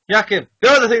Yakin,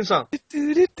 go the theme song.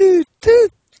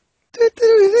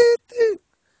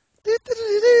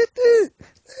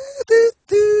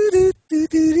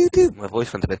 My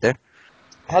voice went a bit there.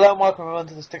 Hello and welcome everyone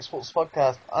to the Stick Sports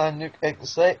Podcast. I'm Luke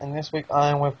Akeley, and this week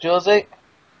I am with Josie.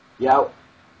 Yo.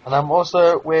 And I'm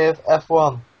also with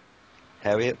F1.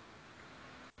 How are you?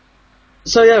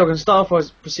 So yeah, we're going to start off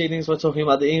with proceedings by talking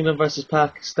about the England versus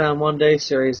Pakistan one-day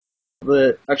series,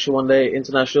 the actual one-day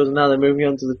internationals, and now they're moving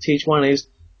on to the T20s,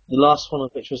 the last one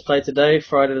of which was played today,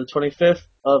 Friday the 25th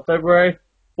of February.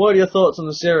 What are your thoughts on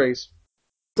the series?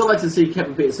 I'd like to see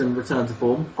Kevin Peterson return to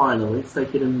form, finally. It's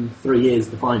taken him 3 years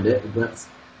to find it, but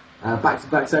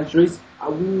back-to-back centuries.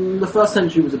 The first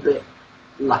century was a bit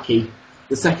lucky.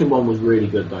 The second one was really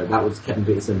good, though. That was Kevin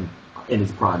Peterson in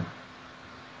his prime.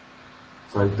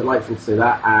 So delightful to see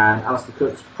that. And Alistair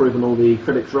Cook's proven all the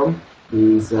critics wrong.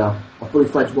 He's a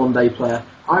fully-fledged one-day player.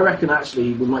 I reckon,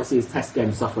 actually, we might see his test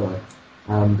game suffer, though,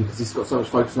 because he's got so much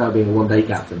focus now being a one-day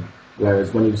captain,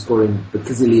 whereas when he was scoring the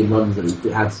gazillion runs that he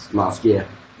had last year,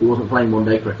 he wasn't playing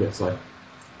one-day cricket, so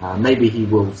maybe he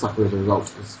will suffer as a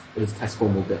result because his test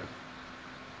form will dip.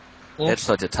 I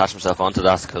decided to attach myself onto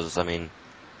that because, I mean,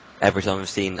 every time I've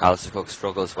seen Alistair Cook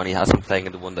struggles when he hasn't playing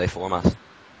in the one-day format.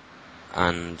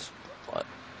 And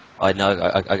I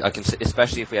know, I can,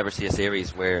 especially if we ever see a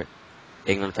series where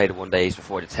England play the one days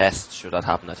before the test, should that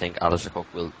happen, I think Alistair Cook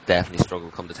will definitely struggle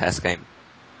come the test game.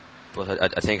 But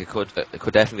I think it could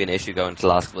definitely be an issue going to the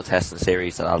last couple of tests in the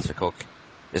series that Alistair Cook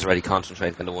is already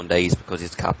concentrating on the one days because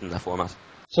he's the captain in that format.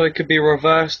 So it could be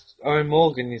reversed Owen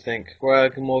Morgan, you think? Where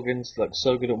Owen Morgan's like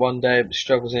so good at one day but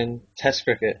struggles in test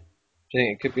cricket. Do you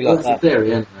think it could be like that? That's the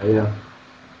theory, anyway,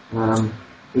 yeah.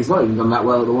 He's not even done that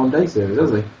well at the one-day series,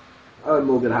 has he? Owen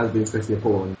Morgan has been pretty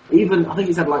appalling. Even, I think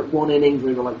he's had like one innings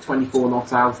where he got like 24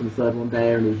 not out in the third one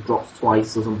day and he's dropped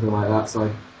twice or something like that, so...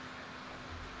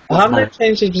 Haven't they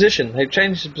changed his position? They've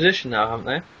changed his position now, haven't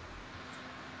they?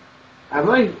 Have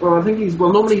they? Well, I think he's...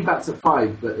 Well, normally he bats at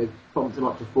 5, but they've pumped him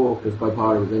up to 4 because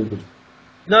Bopara was injured.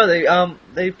 No,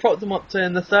 they propped him up to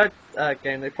in the third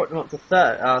game. They propped him up to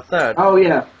third. Oh,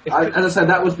 yeah. As I said,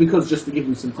 that was because just to give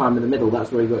him some time in the middle,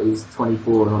 that's where he got his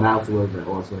 24 and on out or whatever it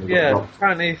was when he got dropped.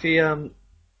 Apparently if he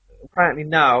apparently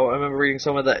now I remember reading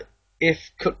somewhere that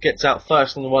if Cook gets out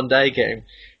first in the one day game,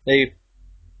 they're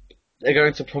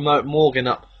going to promote Morgan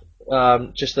up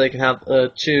just so they can have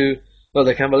two. Well,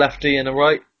 they can have a lefty and a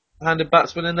right-handed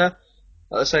batsman in there at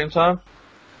the same time.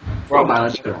 Not a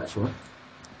bad idea, actually.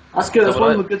 That's good. That's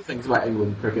one of the good things about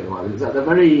England cricket at the moment, is that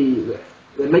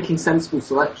they're making sensible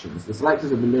selections. The selectors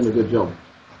have been doing a good job.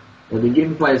 They've been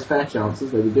giving players fair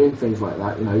chances. They've been doing things like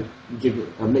that,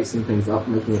 mixing things up,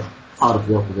 making it harder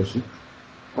for the opposition.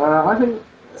 I think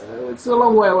it's a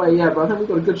long way away, yeah, but I think we've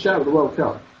got a good shout at the World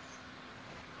Cup.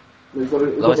 We've got the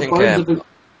bones of the...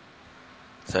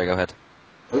 Sorry, go ahead.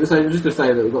 I was just going to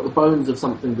say that we've got the bones of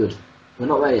something good. We're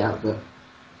not there yet, but...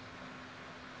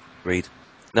 Read.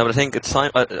 No, but I think it's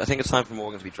time. I think it's time for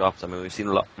Morgan to be dropped. I mean,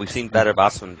 we've seen better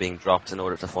batsmen being dropped in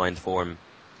order to find form,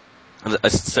 and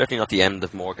it's certainly not the end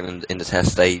of Morgan in the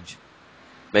Test stage.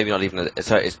 Maybe not even in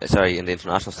the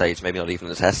international stage. Maybe not even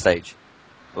the Test stage.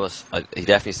 But he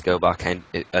definitely needs to go back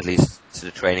at least to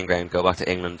the training ground, go back to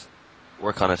England,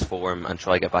 work on his form, and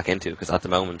try to get back into it. Because at the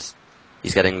moment,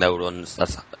 he's getting no runs.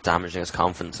 That's damaging his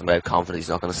confidence, and without confidence, he's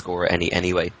not going to score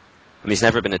anyway. I mean, he's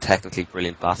never been a technically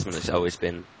brilliant batsman. He's always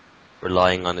been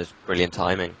relying on his brilliant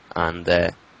timing, and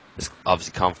his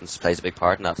obviously confidence plays a big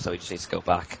part in that, so he just needs to go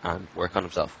back and work on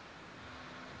himself.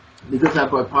 It'd be good to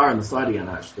have Bopara on the side again,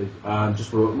 actually.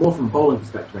 Just more from a bowling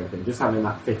perspective, anything. Just having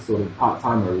that fifth sort of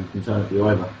part-timer who can turn it the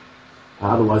over.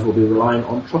 Otherwise, we'll be relying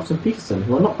on Trott and Peterson,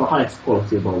 who are not the highest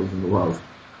quality of bowlers in the world.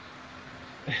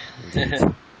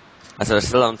 Indeed. I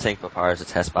still don't think Bopara is a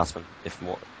test batsman. He's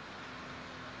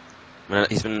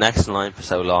been next in line for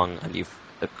so long, and you've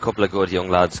a couple of good young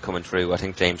lads coming through. I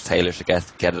think James Taylor should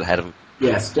get it ahead of him.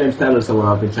 Yes, James Taylor's someone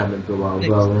I've been chanting for a while as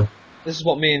well. Yeah. This is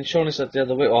what me and Shawnee said the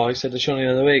other week. Well, he said to Shawnee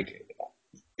the other week.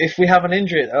 If we have an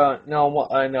injury in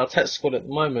our test squad at the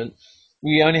moment,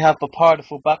 we only have Bopara to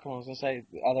fall back on. I was going to say,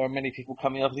 there are many people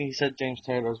coming up? I think he said James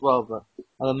Taylor as well, but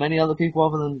are there many other people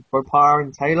other than Bopara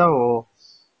and Taylor, or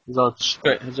is our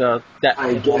depth?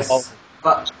 I guess.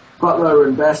 Butler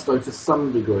and Bairstow to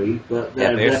some degree, but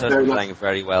they're very much playing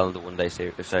very well in the one day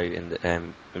series.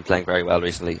 Been playing very well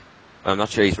recently. I'm not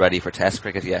sure he's ready for Test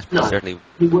cricket yet, but certainly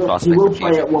he will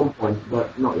play at one point,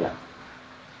 but not yet.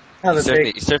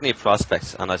 He's certainly a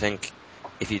prospect, and I think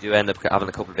if you do end up having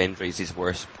a couple of injuries, he's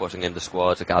worth putting in the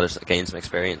squad to gain some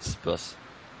experience. But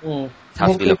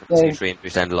has to be looking at 2-3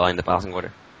 injuries down the line in the batting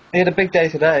order. He had a big day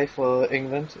today for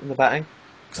England in the batting.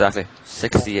 Exactly,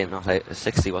 60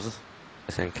 was it?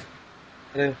 I think.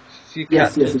 A few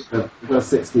Yes, catches. he got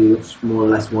 60, which more or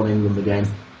less won England the game.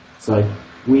 So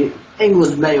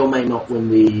England may or may not win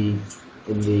the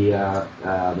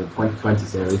 2020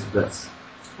 series, but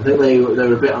I think they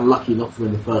were a bit unlucky not to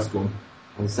win the first one,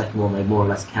 and the second one they more or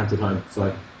less counted home.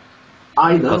 So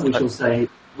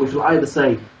we shall either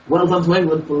say well done to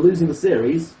England for losing the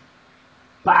series,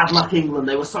 bad luck England,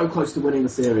 they were so close to winning the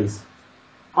series.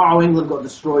 Oh, England got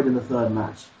destroyed in the third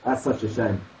match. That's such a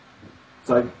shame.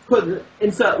 So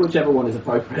insert whichever one is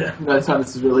appropriate by the time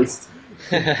this is released.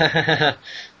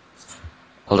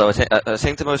 Although I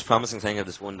think the most promising thing of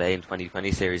this one day in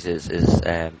 2020 series has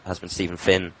been Stephen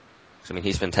Finn. I mean,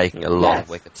 he's been taking a lot of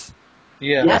wickets.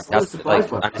 Yeah. Yes, I was surprised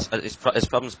by and that. his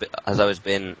problems has always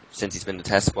been, since he's been in the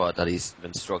Test squad, that he's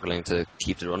been struggling to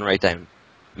keep the run rate down.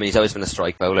 I mean, he's always been a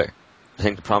strike bowler. I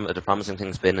think the promising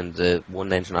thing's been in the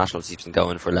one-day internationals he's been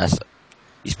going for less.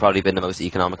 He's probably been the most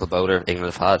economical bowler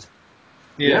England have had.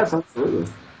 Yes,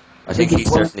 absolutely. I think his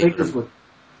he's worst certainly.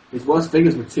 his worst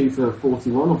figures were 2 for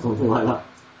 41 or something like that.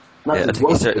 Yeah, I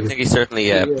think he's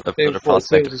certainly a better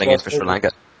prospect of playing in for Sri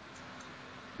Lanka.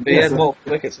 But he had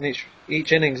multiple wickets in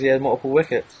each innings. He had multiple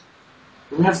wickets.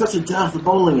 We have such a dearth of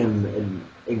bowling in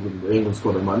England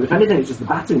squad at the moment. If anything, it's just the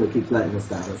batting that keeps letting us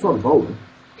down. It's not the bowling.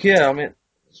 Yeah, I mean,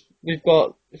 we've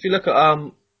got. If you look at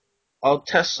our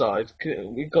Test side,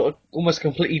 we've got almost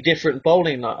completely different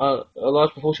bowling. A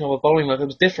large proportion of our bowling line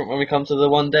was different when we come to the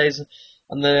one days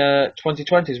and the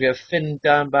 2020s. We have Finn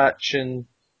Dambach and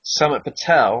Samit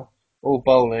Patel all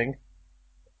bowling,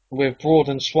 with Broad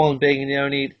and Swan being the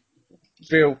only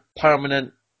real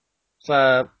permanent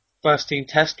first team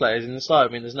Test players in the side. I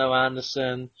mean, there's no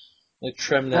Anderson, no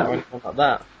Tremlett or anything like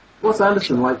that. What's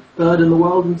Anderson, like third in the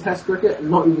world in Test cricket,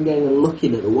 and not even getting a look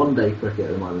in at the one-day cricket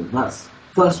at the moment? That's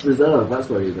first reserve. That's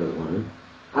where he's at the moment.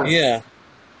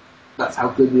 That's how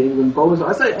good the England bowlers are.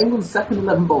 I say England's second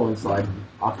 11 bowling side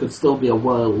could still be a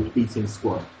world-beating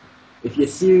squad. If you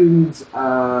assumed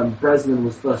Bresnan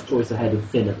was first choice ahead of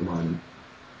Finn at the moment,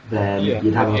 then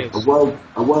you'd have a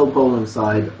world bowling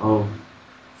side of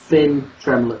Finn,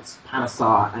 Tremlett,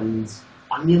 Panesar, and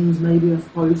Onions, maybe, I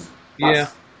suppose. I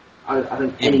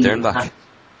think even Dernbach.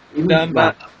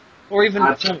 Or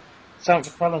even Sam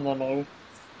Patel then, maybe.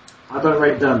 I don't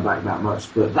rate Dernbach that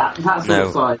much, but that sort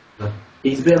of side,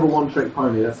 he's a bit of a one-trick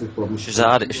pony, that's his problem.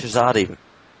 Shazad even.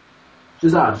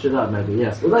 Shazad maybe,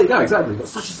 yes. Well, there you go, exactly. Got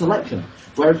such a selection.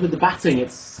 Whereas with the batting,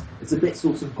 it's a bit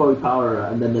sort of Bo Power,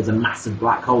 and then there's a massive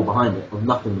black hole behind it of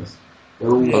nothingness.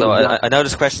 Although I know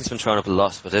this question's been thrown up a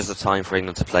lot, but is it time for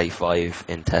England to play 5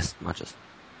 in Test matches?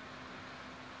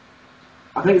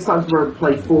 I think it's time to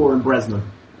play 4 in Bresnan.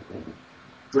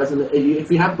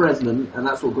 If you have Bresnan, and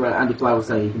that's what Andy Flower was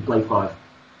saying, you can play 5.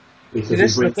 Because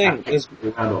this is the thing. This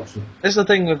is the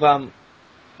thing with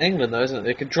England, though, isn't it?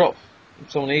 They could drop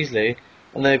someone easily,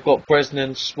 and they've got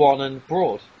Bresnan, Swan, and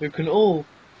Broad, who can all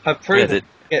have proven to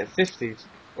get 50s.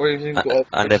 Or even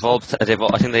and they've all. I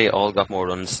think they all got more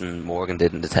runs than Morgan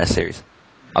did in the Test series.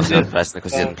 Obviously not Bresnan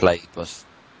because he didn't play, but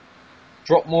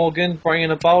drop Morgan, bring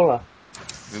in a bowler.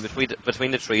 I mean,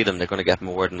 between the three of them, they're going to get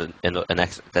more than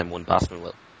one batsman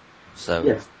will.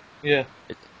 So yeah,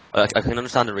 I can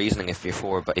understand the reasoning if you're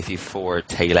four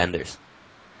tail enders,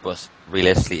 but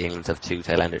realistically, England have 2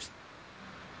 tail enders.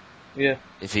 Yeah.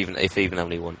 If even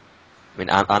only one. I mean,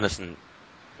 Anderson,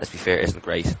 let's be fair, isn't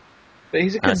great. But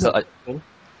he's a good.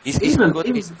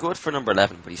 He's good for number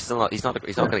 11, but he's not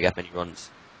going to get many runs.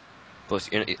 But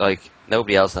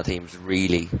nobody else on the team is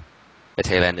really a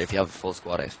tail ender if you have a full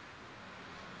squad out.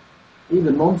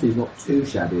 Even Monty's not too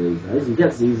shabby these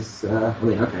days. He's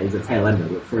a tail ender,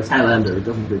 but for a tail ender, he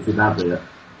doesn't do too badly.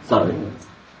 Sorry.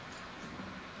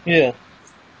 Yeah.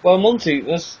 Well, Monty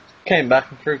came back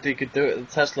and proved he could do it at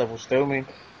the Test level still. I mean,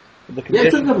 the he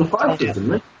took number 5,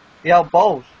 didn't he? He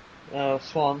out-bowled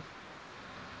Swan.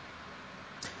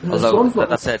 Although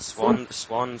that said,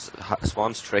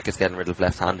 Swan's trick is getting rid of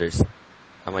left-handers,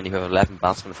 and when you have 11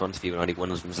 batsmen in front of you and only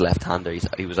one of them is a left-hander,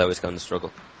 he was always going to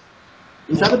struggle.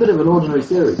 He's had a bit of an ordinary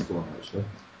series, Swan, actually.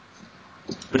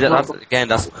 But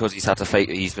that's because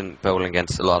he's been bowling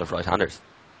against a lot of right-handers.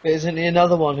 But isn't he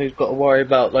another one who's got to worry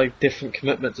about different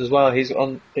commitments as well? He's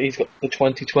got the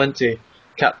 2020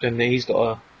 captain that he's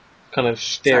got to kind of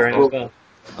steer in as well.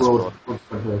 Broad.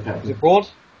 Is it Broad?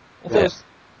 I thought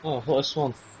it was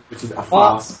Swan. Which is a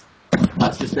farce.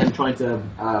 That's just them trying to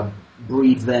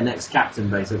breed their next captain,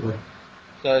 basically.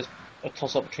 So it's a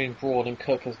toss-up between Broad and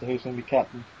Cook as to who's going to be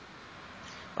captain.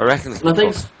 I reckon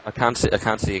I can't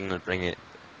see England bringing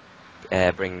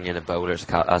in a bowler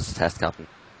as Test captain.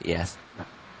 Yes.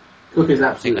 Cook is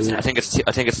absolutely. I think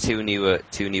it's too new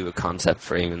a concept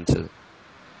for England to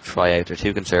try out. They're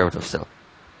too conservative still.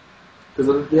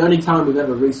 Because the only time we've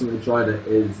ever recently tried it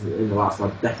is in the last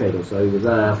decade or so was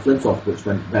Flintoff, which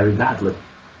went very badly.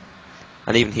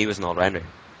 And even he was an all-rounder.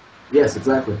 Yes,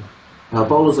 exactly.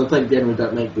 Bowlers, I think, generally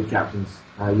don't make good captains.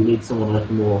 You need someone a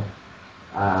little more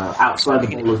outside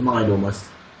the bowler's mind, almost.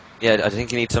 Yeah, I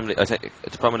think you need somebody. I think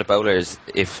the problem with the bowler is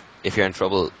if you're in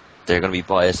trouble, they're going to be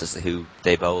biased as to who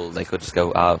they bowl. They could just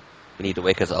go, we need the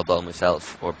wickets, I'll bowl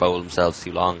myself, or bowl themselves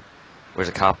too long. Whereas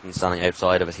a captain standing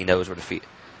outside of it, he knows where the field.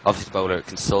 Obviously, the bowler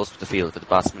consults with the field, but the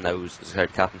batsman knows. As I heard,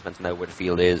 the captain's meant to know where the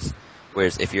field is.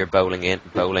 Whereas if you're bowling, you're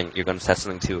going to set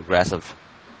something too aggressive.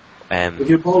 If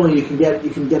you're bowling, you can get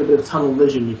a bit of tunnel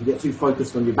vision. You can get too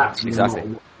focused on your batsman Exactly.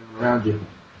 and not what's going on around you.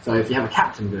 So if you have a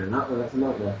captain doing that, that's a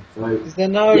nightmare. So Is there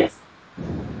no? yes,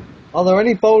 Are there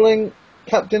any bowling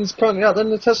captains currently out there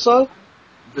in the Test side?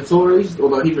 the Tories,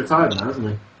 although he's retired now,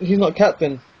 isn't he? He's not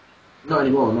captain. Not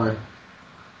anymore, no.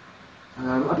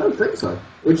 I don't think so.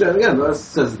 Which again,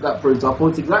 that proves our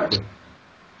point exactly.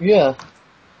 Yeah.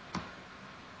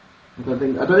 I don't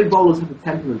think bowlers have the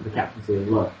temperament for captaincy as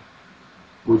well.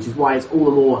 Which is why it's all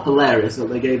the more hilarious that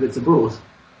they gave it to Broad.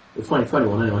 It's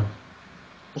 2021 anyway.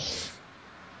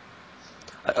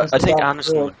 I think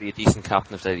Anderson would be a decent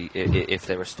captain if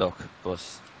they were stuck, but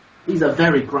he's a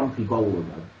very grumpy bowler,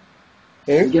 though.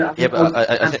 Who? Yeah, but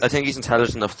I think he's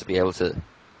intelligent enough to be able to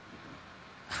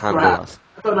handle that.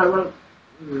 I don't know.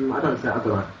 Well, I don't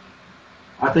know.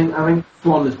 I think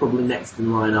Swan is probably next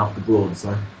in line after Broad,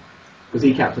 so because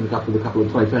he captained a couple of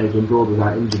 2020s when Broad was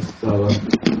out injured. So.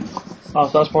 Oh,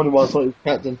 so that's probably why I thought he was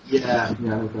captain. Yeah,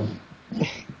 okay.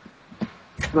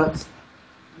 But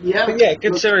yeah,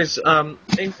 good series.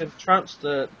 England trounced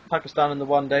Pakistan in the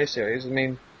one-day series. I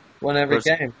mean, won every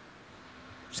game.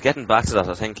 Just getting back to that,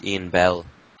 I think Ian Bell,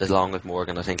 along with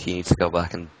Morgan, I think he needs to go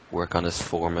back and work on his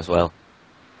form as well.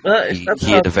 He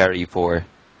had a very poor.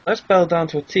 That's Bell down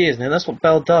to a T, isn't it? That's what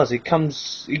Bell does. He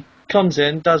comes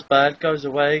in, does bad, goes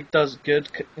away, does good,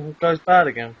 and goes bad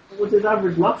again. What was his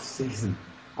average last season?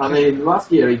 I mean,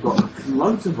 last year he got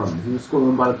loads of runs. He was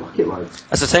scoring by the bucket loads.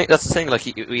 That's the thing. Like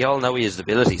we all know he has the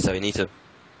ability, so you need to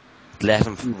let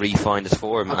him refine his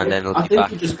form, and then he'll be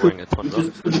back scoring a ton of runs.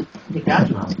 He just couldn't pick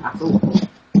Ajmal at all.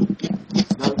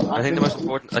 No, I think the most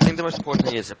important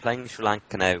thing is they're playing Sri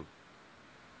Lanka now,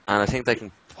 and I think they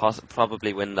can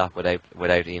probably win that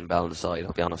without Ian Bell on the side.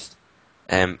 I'll be honest.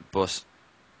 But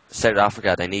South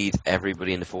Africa, they need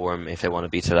everybody in the form if they want to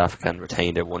beat South Africa and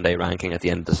retain their one-day ranking at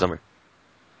the end of the summer.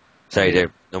 Sorry,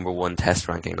 their number one test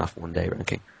ranking, not one-day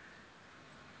ranking.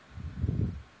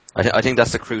 I think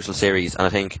that's the crucial series, and I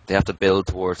think they have to build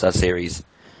towards that series.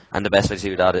 And the best way to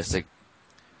do that is to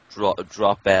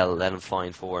drop Bell, let him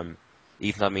find form,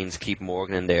 even if that means keep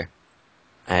Morgan in there.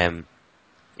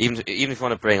 Even if you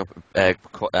want to bring up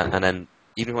and then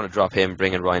even if you want to drop him,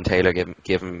 bring in Ryan Taylor,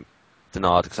 give him the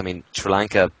nod. Because I mean, Sri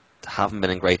Lanka haven't been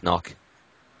in great knock.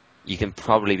 You can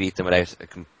probably beat them without a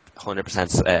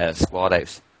 100% squad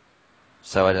out.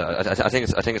 So I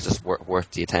think it's just worth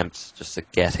the attempt just to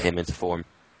get him into form.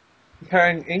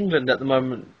 Comparing England at the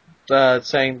moment,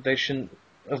 saying they shouldn't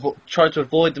try to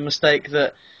avoid the mistake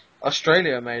that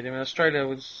Australia made. I mean, Australia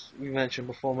was, you mentioned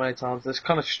before many times, they're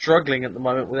kind of struggling at the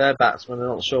moment with their batsmen. They're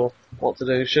not sure what to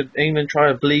do. Should England try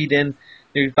to bleed in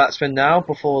new batsmen now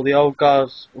before the old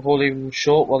guards, before leaving them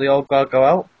short while the old guard go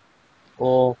out?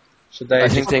 Or should they? I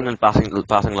think the England batting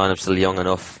lineup's still young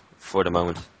enough for the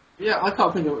moment. Yeah, I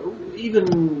can't think of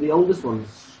even the oldest ones.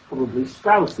 Probably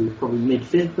Strauss, who's probably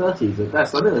mid-30s at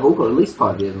best. I think they've all got at least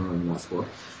 5 years on them in that squad.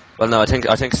 Well, no, I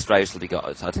think Strauss will be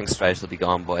gone. I think Strauss will be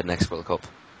gone by the next World Cup.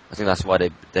 I think that's why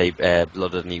they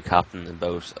blooded a new captain in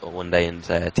both one day and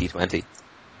T20.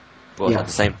 But at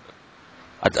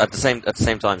the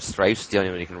same time, Strauss is the only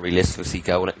one you can realistically see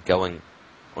going,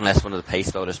 unless one of the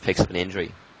pace bowlers picks up an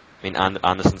injury. I mean,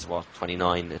 Anderson's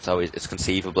 29. It's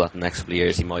conceivable that the next couple of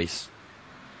years he might,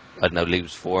 I don't know,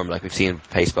 lose form. Like we've seen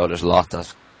pace bowlers a lot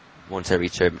that once they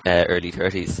reach their early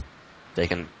 30s, they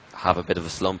can have a bit of a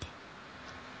slump.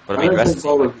 But I mean,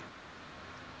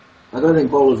 I don't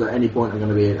think bowlers at any point are going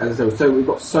to be. As I said, so we've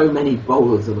got so many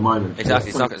bowlers at the moment. Exactly,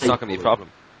 it's not going to be a problem.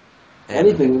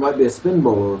 Anything, it might be a spin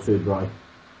bowler or two dry.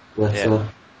 But, yeah.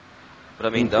 But I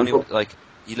mean, the only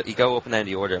you go up and down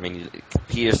the order. I mean,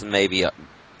 Peterson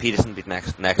be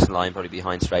next in line, probably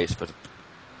behind Strauss. But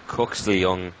Cook's still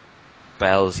young,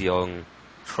 Bell's young,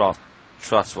 Trott's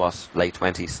late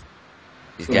 20s.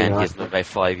 He has about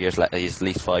 5 years left. He's at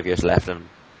least 5 years left in him.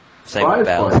 Same with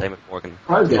Bell, same with Morgan.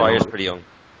 Fryer's pretty young.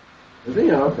 Is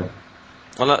he? Oh, okay.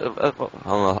 Well,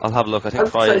 I'll have a look. I think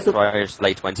Fryer's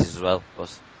late 20s as well.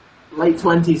 But late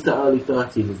 20s to early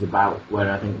 30s is about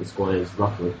where I think the squad is,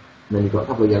 roughly. And then you've got a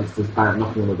couple of youngsters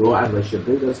knocking on the door, as they should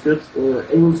do. That's good.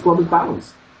 England squad is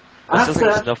balanced. I still think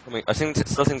there's enough coming.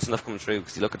 Still think there's enough coming through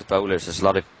because you look at the bowlers. There's a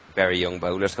lot of very young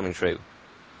bowlers coming through.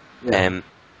 Yeah.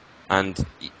 And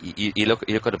you look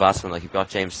at the batsmen, like you've got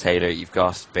James Taylor, you've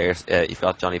got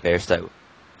Johnny Bairstow.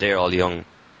 They're all young.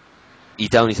 You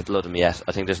don't need to blood them yet.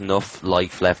 I think there's enough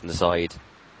life left in the side.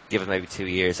 Give it maybe 2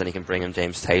 years, and he can bring in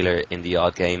James Taylor in the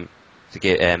odd game to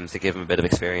give him a bit of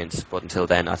experience. But until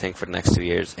then, I think for the next 2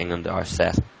 years, England are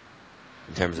set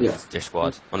in terms of their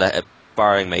squad,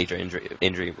 barring major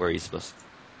injury worries. But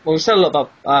Well, we said a lot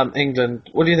about England.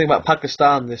 What do you think about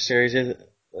Pakistan this series? They've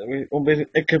been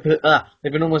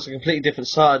almost a completely different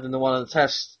side than the one in the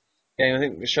Test game. I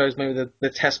think it shows maybe the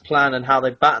Test plan and how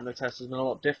they bat in the Test has been a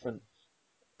lot different.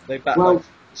 They bat slower.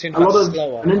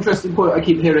 An interesting point I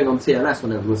keep hearing on TNS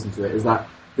whenever I listen to it is that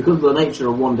because of the nature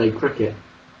of one-day cricket,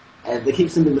 they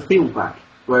keep sending the field back.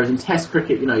 Whereas in Test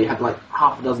cricket, you had like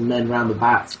half a dozen men round the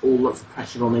bats, all lots of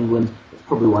pressure on England. That's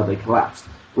probably why they collapsed.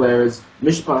 Whereas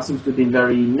Mishra seems to have been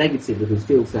very negative with his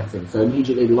field setting. So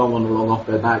immediately long on and long off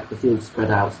their back, the field's spread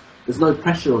out. There's no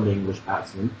pressure on the English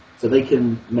batsmen, so they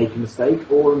can make a mistake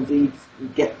or indeed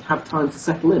have time to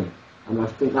settle in. And I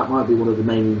think that might be one of the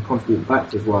main contributing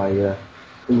factors why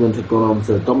England have gone on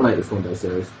to dominate this one-day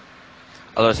series.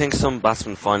 Although I think some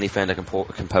batsmen finally found a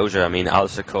composure. I mean,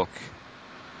 Alistair Cook,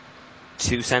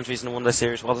 2 centuries in a one-day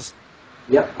series, was it?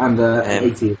 Yep, and an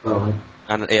 80 as well.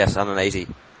 And an 80.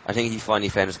 I think he finally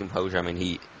found his composure. I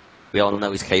mean, we all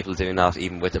know he's capable of doing that,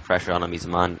 even with the pressure on him. He's a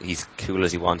man. He's cool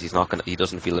as he wants. He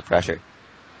doesn't feel the pressure.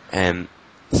 Same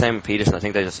with Peterson. I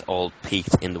think they just all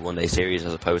peaked in the one-day series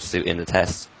as opposed to in the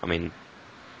Test. I mean,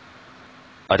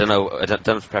 I don't know. I don't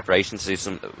have preparation to do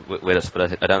some with us,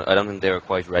 but I don't think they were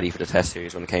quite ready for the Test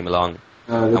series when it came along.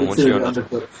 And once you're under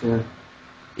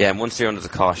the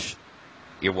cosh,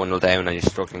 you're 1-0 down and you're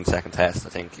struggling second Test. I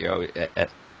think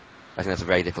I think that's a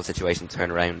very difficult situation to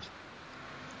turn around.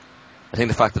 I think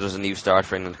the fact that there's a new start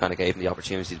for England kind of gave them the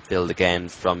opportunity to build again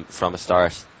from a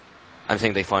start. I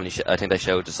think they finally. I think they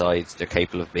showed the sides they're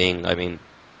capable of being. I mean,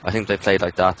 I think if they played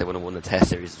like that, they would have won the Test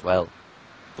series as well.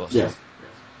 But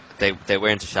they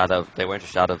weren't a shadow. They weren't a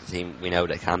shadow of the team we know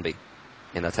they can be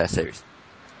in that Test series.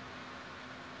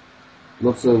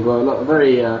 Lots of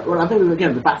very. I think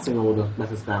again the batting order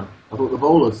let us down. I thought the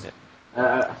bowlers. Yeah.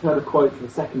 I heard a quote for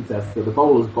the second Test that the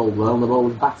bowlers bowled well and the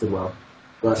bowlers batted well,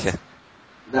 but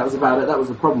that was about it. That was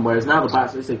the problem. Whereas now the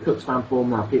batsmen, say Cook's found form,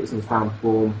 now Peterson's found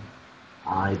form.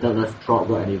 I don't know if Trott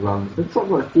got any runs. But Trott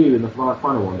got a few in the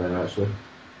final one there actually,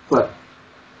 but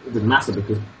it didn't matter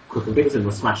because Cook and Peterson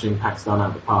were smashing Pakistan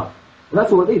out of the park. And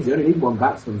that's all it needs. You only need one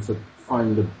batsman to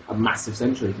find a massive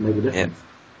century to make a difference. Yeah.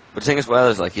 But the thing as well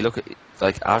is, like, you look at,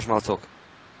 like, Ajmal took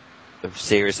a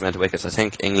serious amount of wickets. I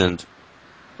think England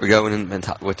were going in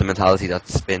with the mentality that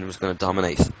spin was going to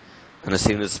dominate, and as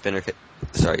soon as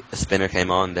a spinner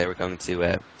came on, they were going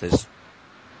to just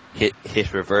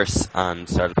hit reverse and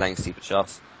started playing stupid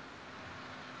shots.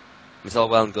 It's all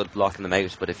well and good blocking them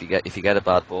out, but if you get a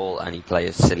bad ball and you play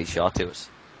a silly shot to it,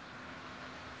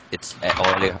 it's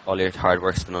all your hard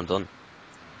work's been undone.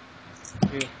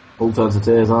 Yeah. All turns to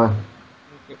tears,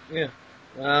 Yeah.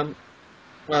 Well,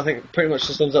 I think it pretty much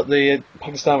just sums up the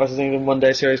Pakistan versus England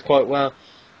one-day series quite well.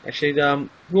 Actually,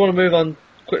 we want to move on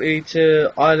quickly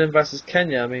to Ireland versus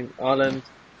Kenya. I mean, Ireland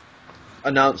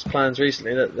announced plans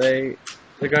recently that they're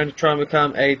going to try and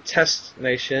become a Test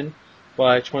nation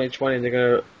by 2020. They're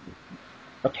going to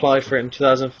apply for it in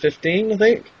 2015, I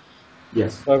think.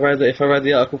 Yes. If I read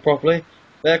the article properly,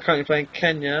 they're currently playing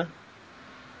Kenya.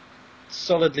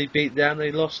 Solidly beat them.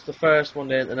 They lost the first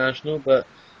one-day international, but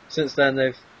since then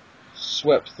they've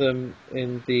swept them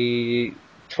in the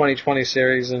 2020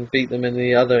 series and beat them in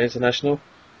the other international.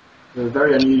 A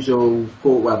very unusual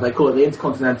sport. Well, they call it the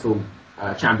Intercontinental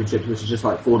Championship, which is just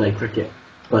like 4-day cricket.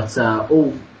 But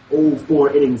all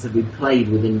 4 innings have been played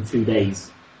within 2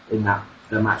 days in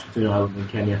the match between Ireland and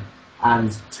Kenya,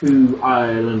 and 2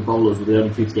 Ireland bowlers were the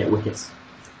only 2 to get wickets.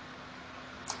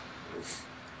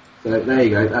 So there you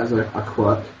go. That was a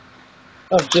quirk.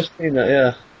 I've just seen that.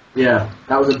 Yeah. Yeah,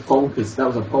 that was a bonkers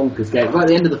game. Right at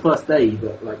the end of the first day,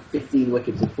 that like 15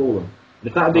 wickets had fallen. And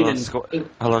if that had been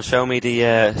hold on, show me the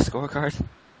scorecard.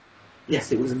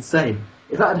 Yes, it was insane.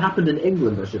 If that had happened in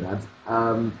England, I should add,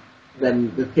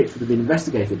 then the pitch would have been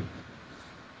investigated.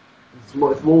 It's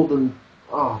more than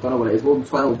I don't know what it is. More than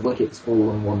 12 wickets fall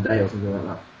on one day or something like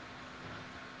that.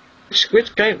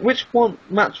 Which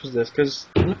match was this? Because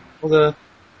it's a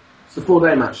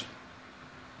 4-day match.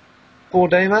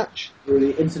 4-day match?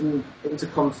 The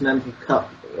Intercontinental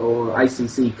Cup or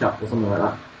ICC Cup or something like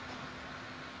that.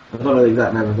 I don't know the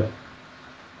exact name of it.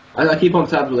 I keep on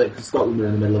tabs with it because Scotland are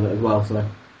in the middle of it as well. So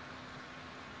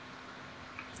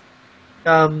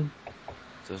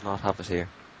Does not have it here.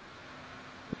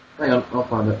 hang on, I'll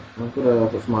find it. I've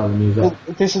got some other news up.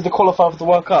 This is the qualifier for the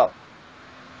World Cup.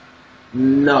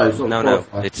 No, it's not. No,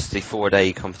 qualified. it's the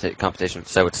 4-day competition.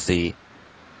 So it's the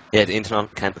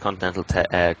Intercontinental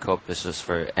Cup is just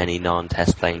for any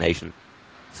non-test playing nation,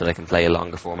 so they can play a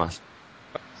longer format.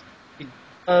 It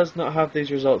does not have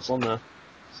these results on there.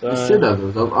 So You should have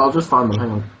those. I'll just find them.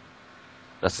 Hang on.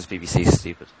 That's just BBC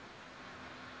stupid.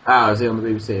 Ah, is it on the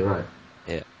BBC? Right.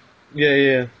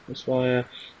 yeah, that's why.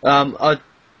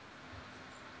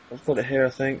 I've got it here, I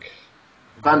think.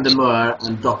 Van der Merwe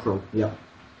and Dockrell. Yeah,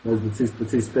 those are the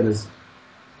two spinners.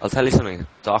 I'll tell you something.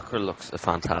 Dockrell looks a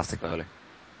fantastic bowler.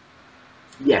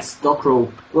 Yes,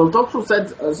 Dockrell. Well, Dockrell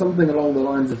said something along the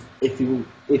lines of if he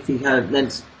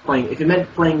meant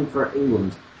playing for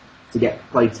England to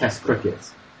play Test cricket,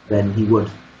 then he would.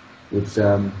 Which,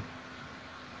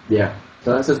 yeah.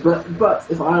 So that says, but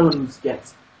if Ireland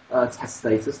gets Test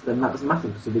status, then that doesn't matter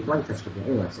because he'll be playing Test cricket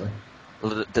anyway. So.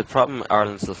 Well, the problem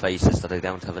Ireland still face is that they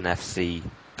don't have an FC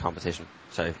competition.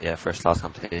 So yeah, first class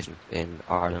competition in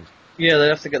Ireland. Yeah, they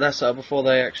have to get that set up before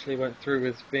they actually went through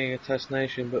with being a Test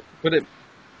nation. But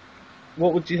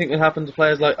what would you think would happen to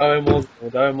players like Owen Morgan?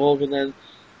 Would Owen Morgan then?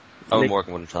 Owen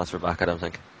Morgan wouldn't transfer back. I don't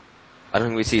think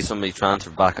we see somebody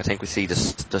transfer back. I think we see I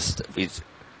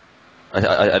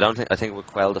think it would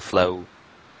quell the flow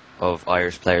of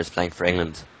Irish players playing for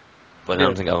England, but I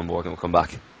don't think Owen Morgan will come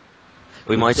back.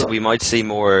 We might see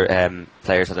more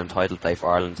players that are entitled to play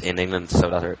for Ireland in England, so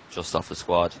that are just off the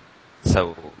squad.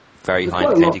 So very high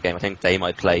in the county game. I think they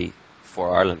might play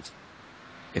for Ireland.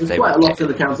 There's quite a lot in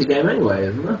the county game anyway,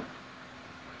 isn't there?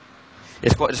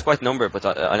 It's quite a number, but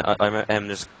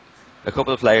there's a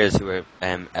couple of players who are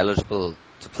eligible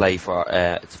to play for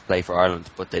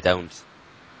Ireland, but they don't,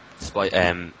 despite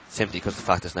simply because of the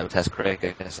fact there's no Test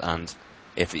cricket, and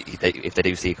if they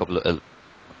do see a couple of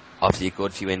obviously a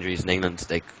good few injuries in England,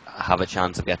 they have a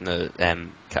chance of getting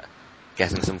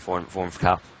getting some form of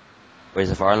cap. Whereas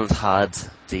if Ireland had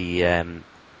the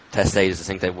Test status, I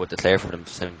think they would declare for them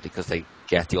simply because they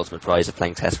get the ultimate prize of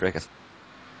playing Test cricket.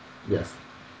 Yes.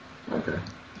 Okay.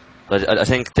 But I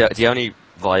think the only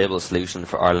viable solution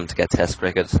for Ireland to get Test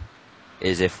cricket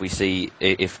is if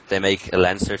they make a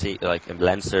Leinster team, like a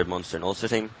Leinster, Munster, and Ulster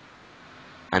team,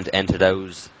 and enter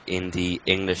those in the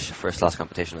English first class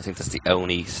competition. I think that's the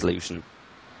only solution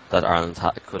that Ireland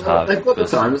could have. They've got the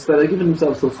time, so they've given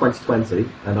themselves till 2020,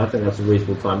 and I think that's a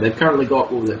reasonable time. They've currently got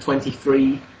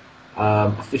 23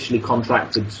 officially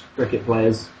contracted cricket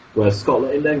players, whereas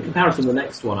Scotland, in comparison, the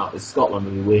next one up is Scotland,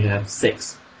 and we have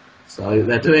 6. So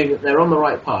they're on the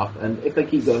right path, and if they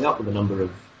keep going up with the number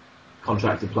of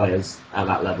contracted players at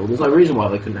that level, there's no reason why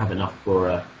they couldn't have enough for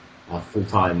a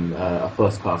full-time,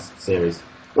 first-class series.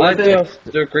 I do have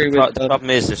to agree with the problem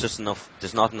is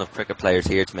there's not enough cricket players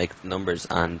here to make the numbers,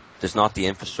 and there's not the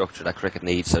infrastructure that cricket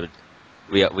needs. So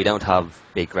we don't have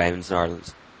big grounds in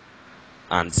Ireland,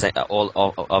 and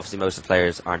obviously most of the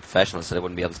players aren't professionals, so they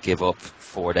wouldn't be able to give up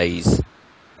 4 days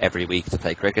every week to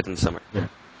play cricket in the summer. Yeah.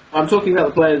 I'm talking about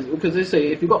the players because they say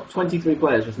if you've got 23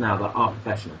 players just now that are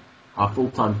professional, are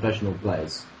full-time professional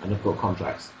players, and have got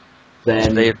contracts,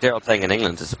 then they're all playing in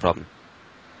England. Is the problem?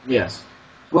 Yes.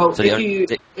 Well, So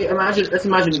let's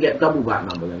imagine you get double that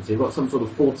number then, so you've got some sort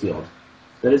of 40 odd.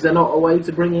 Then is there not a way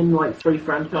to bring in like 3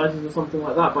 franchises or something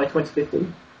like that by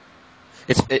 2015?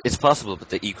 It's possible,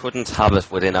 but you couldn't have it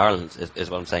within Ireland. Is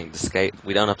what I'm saying. The scale,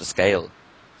 we don't have the scale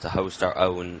to host our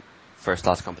own first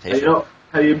class competition.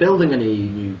 Are you building any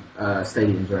new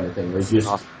stadiums or anything? Or is It's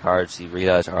not hard. You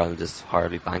realise Ireland is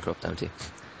horribly bankrupt, don't you?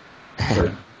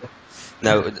 Sorry.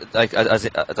 No,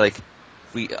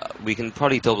 we can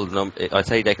probably double the number. I'd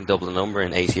say they can double the number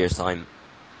in 8 years' time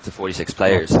to 46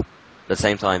 players. At the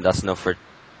same time, that's enough for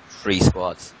 3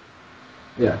 squads.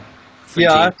 Yeah.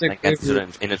 I have to agree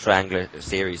in a triangular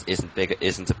series isn't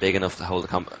big enough to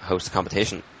host a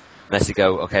competition, unless you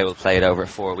go, okay, we'll play it over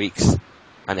 4 weeks,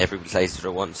 and everybody plays it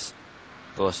once.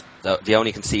 But the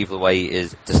only conceivable way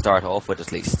is to start off with,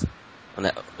 at least,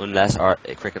 unless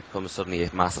cricket becomes suddenly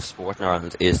a massive sport in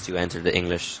Ireland, is to enter the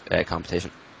English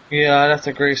competition. Yeah, I'd have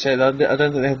to agree. I don't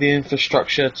think they have the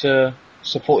infrastructure to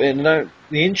support it. And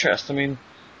the interest. I mean,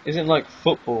 isn't like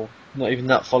football not even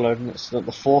that followed, and it's not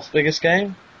the 4th biggest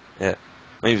game? Yeah,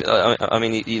 I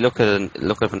mean, you look at an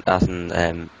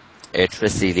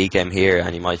Electricity League game here,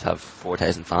 and you might have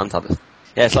 4,000 fans at it.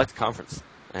 Yeah, it's like the conference,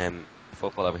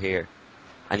 football over here.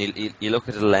 And you look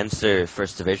at the Leinster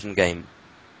First Division game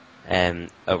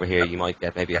over here, you might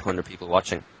get maybe 100 people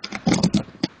watching.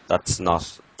 That's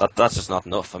not that's just not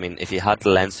enough. I mean, if you had the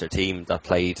Leinster team that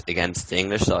played against the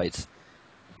English sides,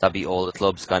 that'd be all the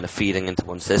clubs kind of feeding into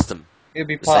one system. It'd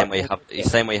be The same part. way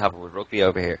you have it with rugby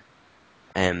over here.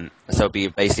 So it'd be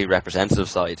basically a representative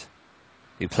side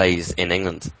who plays in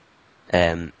England.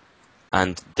 And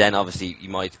then obviously you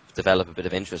might develop a bit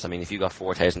of interest. I mean, if you got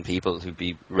 4,000 people who'd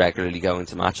be regularly going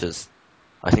to matches,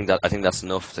 I think that's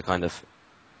enough to kind of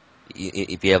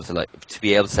you'd be able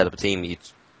to set up a team. You'd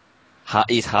have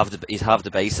the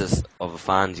basis of a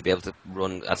fan. You'd be able to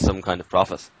run at some kind of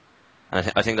profit.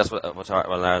 And I think that's what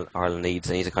Ireland needs.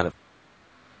 They need to kind of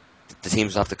the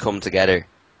teams have to come together,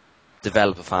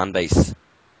 develop a fan base.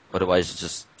 Otherwise, it's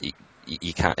just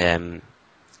you can't.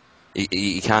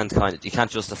 You can't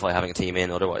justify having a team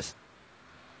in otherwise.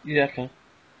 Yeah, okay.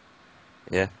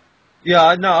 Yeah.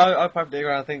 Yeah, no, I perfectly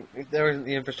agree. I think if there isn't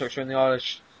the infrastructure in the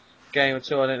Irish game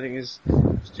at all, I don't think there's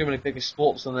too many bigger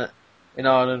sports on it in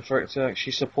Ireland for it to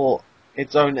actually support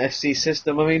its own SC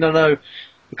system. I mean, I know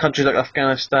countries like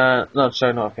Afghanistan, no,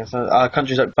 sorry, not Afghanistan,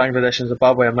 countries like Bangladesh and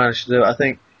Zimbabwe have managed to do it. I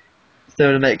think if they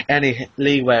were to make any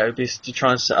leeway, it would be to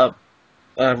try and set up,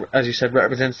 as you said,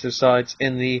 representative sides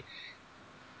in the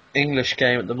English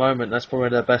game at the moment. That's probably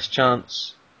their best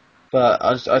chance. But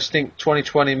I think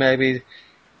 2020 maybe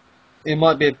it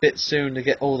might be a bit soon to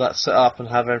get all that set up and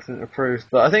have everything approved.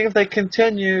 But I think if they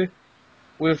continue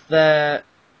with their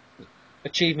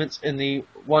achievements in the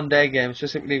one-day games,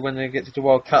 specifically when they get to the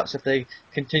World Cups, if they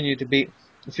continue to beat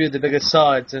a few of the biggest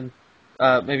sides and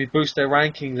maybe boost their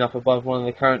rankings up above one of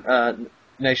the current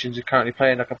nations who are currently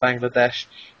playing, like a Bangladesh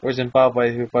or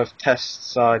Zimbabwe, who are both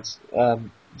test sides.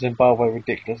 Zimbabwe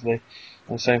ridiculously,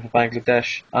 and same for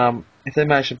Bangladesh. If they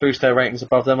manage to boost their ratings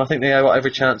above them, I think they have got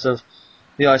every chance of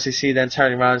the ICC then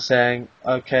turning around and saying,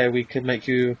 okay, we could make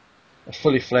you a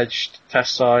fully fledged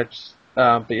test side,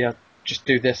 but yeah, just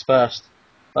do this first.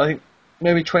 I think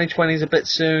maybe 2020 is a bit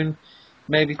soon.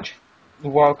 Maybe the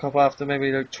World Cup after,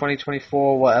 maybe like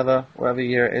 2024, whatever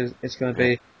year it is, it's going to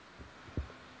be.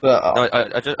 But No,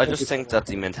 I just think that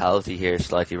the mentality here is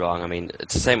slightly wrong. I mean,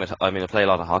 it's the same with, I mean, I play a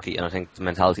lot of hockey, and I think the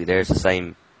mentality there is the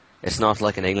same. It's not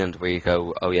like in England where you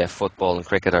go, oh yeah, football and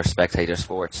cricket are spectator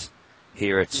sports.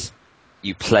 Here it's,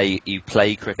 you play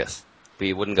cricket, but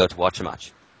you wouldn't go to watch a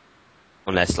match.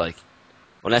 Unless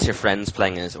your friends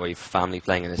playing it or your family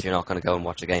playing it, you're not going to go and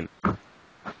watch a game.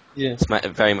 yeah, It's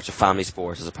very much a family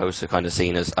sport as opposed to kind of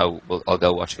seen as, oh, well, I'll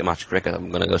go watch a match of cricket,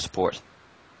 I'm going to go support.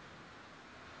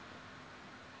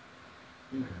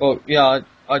 well, yeah,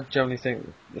 I generally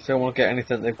think if they want to get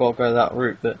anything, they've got to go that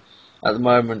route. But at the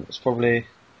moment, it's probably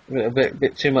a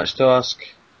bit too much to ask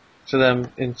to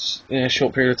them in a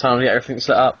short period of time to get everything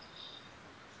set up.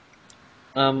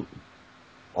 I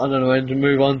don't know when to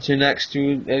move on to next.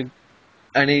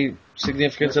 Any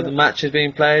significance of the matches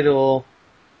being played, or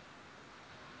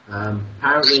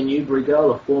Apparently, a Newbury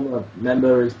girl, a former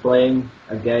member, is playing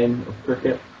a game of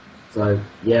cricket. So,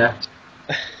 yeah,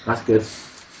 that's good.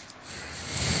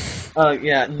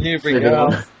 yeah, Newbury Moving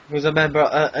Girl on. was a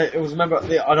member. It was a member,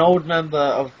 an old member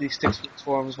of the Sixpence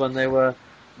Forums when they were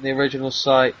in the original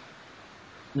site.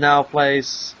 Now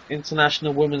plays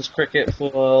international women's cricket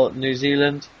for New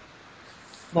Zealand.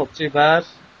 Not too bad.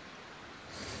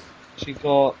 She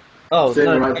got Doing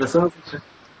no, alright for herself.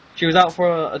 she was out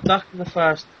for a duck in the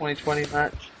first 2020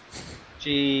 match.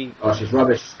 She Oh, she's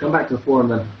rubbish. Come back to the forum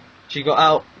then. she got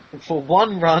out for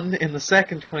one run in the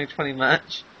second 2020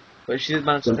 match, but she did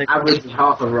manage It's to an average of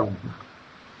half a run.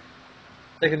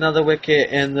 take another wicket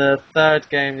in the third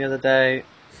game the other day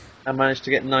and managed to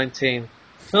get 19.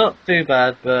 So not too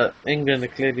bad, but England are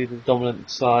clearly the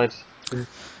dominant side.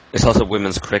 It's also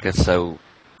women's cricket, so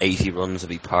 80 runs would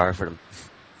be par for them.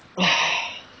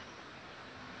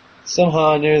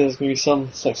 Somehow I knew there was going to be some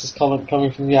sexist comment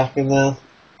coming from Yak in there.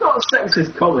 It's not a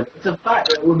sexist comment. It's a fact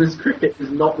that women's cricket is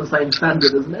not the same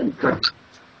standard as men's cricket.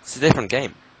 It's a different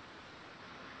game.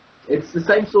 It's the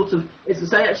same sort of. It's the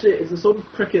same. Actually, it's the sort of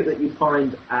cricket that you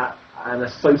find at an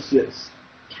associates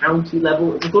county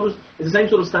level. It's the same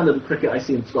sort of standard of cricket I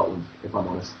see in Scotland, if I'm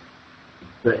honest.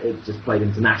 But it's just played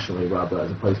internationally rather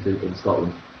as opposed to in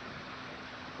Scotland.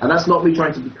 And that's not me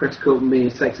trying to be critical, me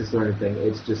sexist or anything.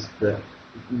 It's just that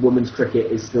women's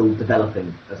cricket is still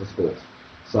developing as a sport.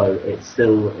 So it's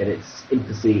still in its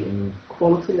infancy in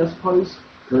quality, I suppose.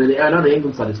 I mean, I know the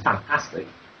England side is fantastic,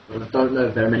 but I don't know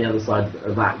if there are many other sides that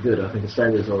are that good. I think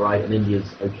Australia's alright and India's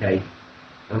okay.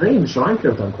 I think even Sri Lanka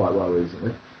have done quite well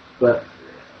recently. But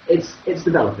it's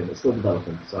developing, it's still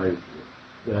developing. So,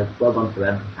 well done for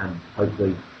them, and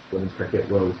hopefully women's cricket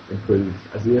will improve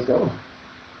as the years go on.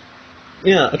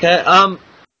 Yeah, okay.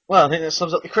 Well, I think that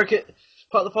sums up the cricket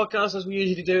part of the podcast as we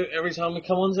usually do every time we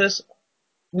come on to this.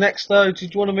 next, though,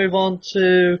 did you want to move on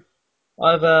to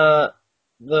either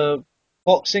the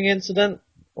boxing incident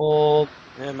or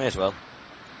Yeah, may as well.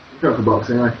 Go for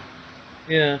boxing, right?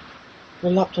 yeah? The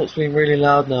laptop's being really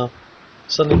loud now.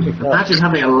 Suddenly picked up. Imagine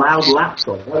having a loud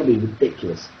laptop. That would be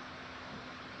ridiculous.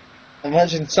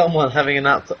 Imagine someone having a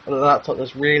laptop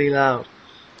that's really loud.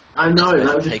 I know,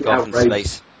 that would just Take be off into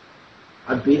outrageous. space.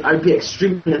 I'd be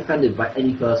extremely offended by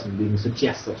any person who even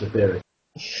suggests such a theory.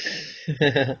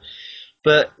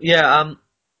 But yeah,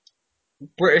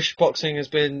 British boxing has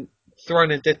been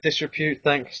thrown in disrepute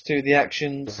thanks to the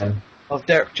actions Yeah. of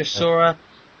Derek Chisora.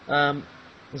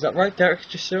 Is that right, Derek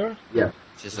Chisora? Yeah,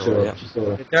 Chisora, yeah.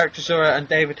 Chisora. Derek Chisora and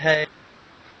David Hay.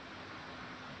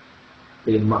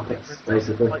 Being Muppets,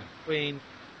 basically. Fight between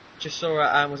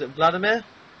Chisora and was it Vladimir?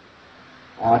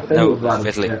 I think No, it was it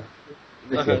was Vladimir.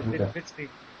 Vitaly.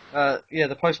 Yeah. Okay. Yeah,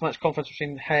 the post-match conference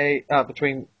between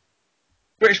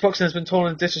British boxing has been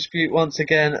torn in dispute once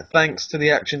again thanks to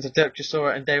the actions of Derek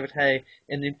Chisora and David Hay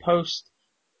in the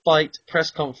post-fight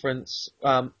press conference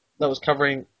that was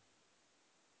covering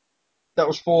that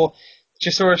was for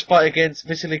Chisora's fight against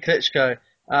Vitaly Klitschko.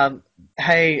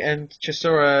 Hay and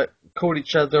Chisora called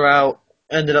each other out,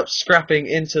 ended up scrapping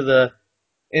into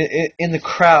in the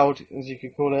crowd, as you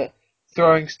could call it,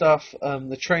 throwing stuff.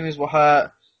 The trainers were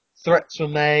hurt, threats were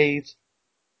made,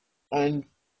 and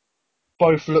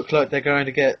both look like they're going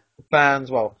to get banned.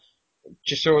 Well,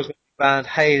 Chisora's going to be banned.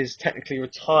 Hay is technically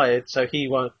retired, so he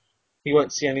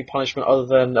won't see any punishment other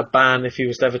than a ban if he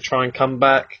was to ever try and come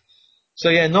back. So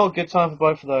yeah, not a good time for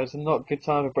both of those, and not a good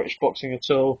time for British boxing at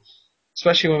all.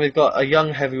 Especially when we've got a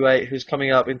young heavyweight who's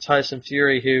coming up in Tyson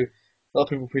Fury, who a lot of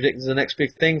people predict is the next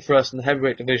big thing for us in the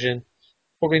heavyweight division.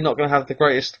 Probably not going to have the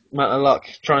greatest amount of luck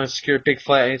trying to secure a big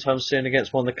fight anytime soon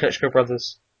against one of the Klitschko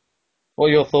brothers. What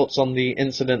are your thoughts on the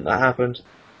incident that happened?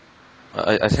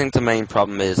 I think the main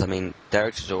problem is, I mean,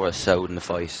 Derek Chisora showed in the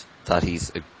fight that he's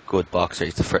a good boxer.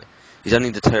 He's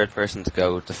only the third person to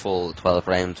go the full 12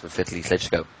 rounds with Vitaly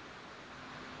Klitschko.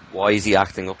 Why is he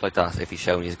acting up like that if he's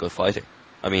showing he's a good fighter?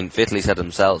 I mean, Vitaly said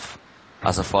himself,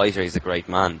 as a fighter he's a great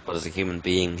man, but as a human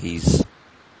being he's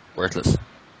worthless.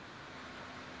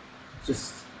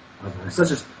 Just, I don't know,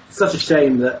 such a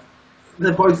shame that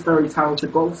they're both very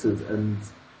talented boxers, and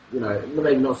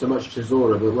maybe not so much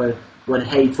Chisora, but when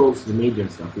Hay talks to the media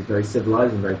and stuff, he's very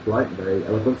civilized and very polite and very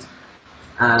eloquent,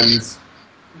 and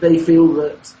they feel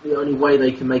that the only way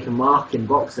they can make a mark in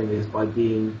boxing is by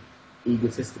being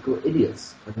egotistical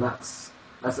idiots, and that's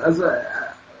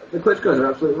the Klitschko's are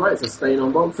absolutely right. It's a stain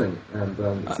on boxing, and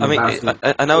I mean,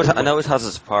 I know it has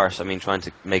its part. I mean, trying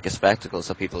to make a spectacle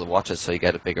so people watch it, so you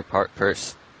get a bigger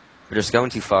purse. But just going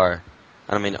too far.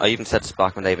 And I mean, I even said this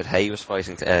back when David Hay was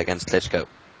fighting against Klitschko,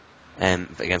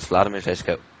 against Vladimir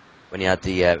Klitschko, when he had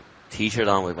the T-shirt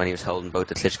on when he was holding both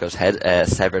the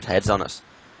Klitschko's severed heads on it.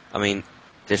 I mean,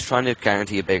 just trying to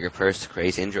guarantee a bigger purse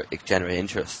to generate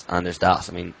interest, and there's that.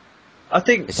 I mean, I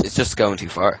think it's just going too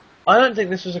far. I don't think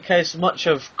this was a case much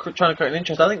of trying to create an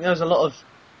interest. I think there was a lot of.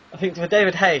 I think for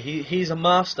David Hay, he's a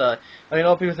master. I mean, a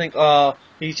lot of people think, oh,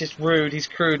 he's just rude, he's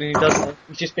crude, and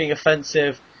he's just being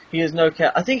offensive. He has no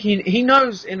care. I think he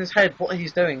knows in his head what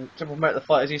he's doing to promote the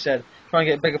fight, as you said, try and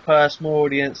get a bigger purse, more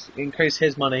audience, increase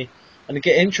his money, and to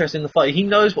get interest in the fight. He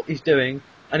knows what he's doing,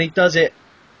 and he does it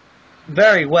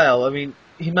very well. I mean,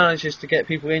 he manages to get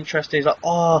people interested. He's like,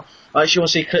 oh, I actually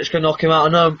want to see Klitschko knock him out. I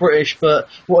know I'm British, but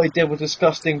what he did was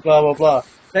disgusting, blah, blah, blah.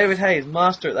 David Hayes,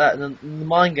 master at that, and the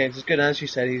mind games is good. And as you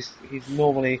said, he's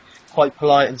normally quite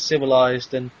polite and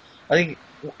civilized, and I think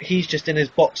he's just in his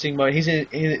boxing mode. He's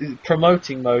in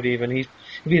promoting mode even. He'd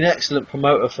be an excellent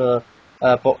promoter for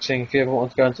boxing if you ever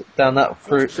want to go down that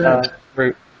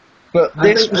route. But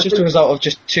this was just a result of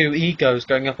just two egos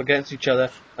going up against each other.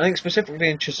 I think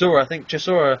specifically in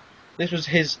Chisora, this was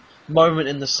his moment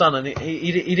in the sun, and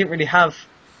he didn't really have.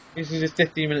 This was his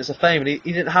 15 minutes of fame, and he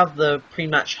didn't have the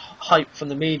pre-match hype from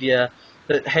the media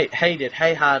that Hay did.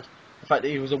 Hay had the fact that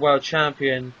he was a world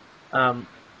champion.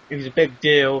 He was a big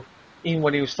deal. Even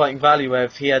when he was fighting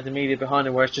Valuev, he had the media behind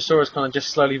him, whereas Chisora's kind of just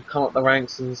slowly come up the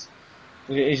ranks and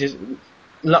he's just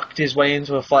lucked his way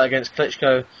into a fight against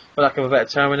Klitschko, for lack of a better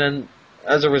term, and then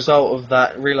as a result of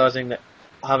that, realising that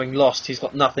having lost, he's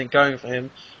got nothing going for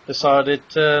him, decided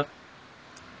to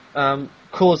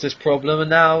cause this problem, and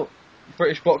now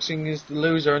British boxing is the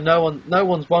loser, and no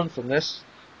one's won from this,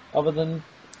 other than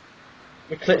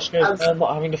the Klitschko's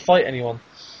not having to fight anyone.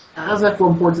 As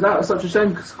everyone pointed out, it's such a shame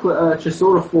because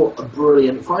Chisora fought a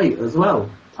brilliant fight as well.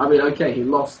 I mean, okay, he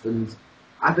lost, and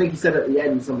I think he said at the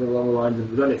end something along the lines of,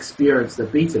 we've only experience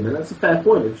that beat him, and that's a fair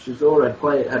point. If Chisora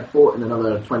had fought in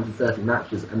another 20, 30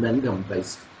 matches and then come and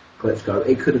face Klitschko,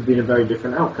 it could have been a very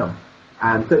different outcome.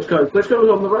 And Klitschko was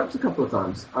on the ropes a couple of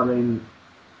times. I mean,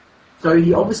 so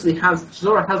he obviously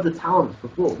Chisora has the talent to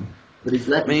perform, but he's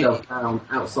let himself down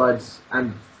outside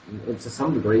and to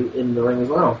some degree in the ring as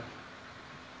well.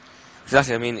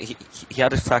 Exactly. I mean, he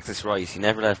had his tactics right. He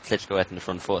never let Klitschko out in the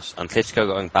front foot, and Klitschko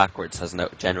going backwards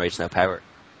generates no power.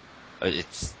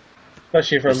 It's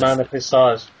especially for a man of his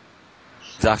size.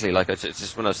 Exactly. Like it's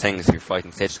just one of those things. If you're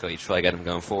fighting Klitschko, you try to get him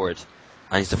going forward,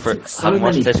 and he's the first. Having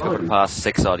watched Klitschko for the past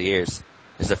 6 odd years,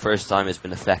 it's the first time it's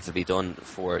been effectively done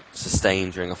for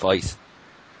sustained during a fight.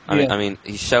 I mean,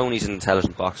 he's shown he's an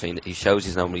intelligent boxer. He shows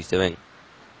he's known what he's doing,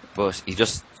 but he's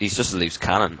just a loose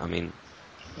cannon. I mean,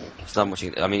 it's not much.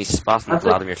 I mean, he's spatting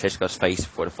Vladimir Klitschko's face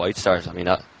before the fight starts. I mean,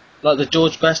 that like the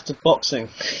George Best of boxing,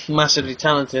 massively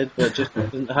talented, but just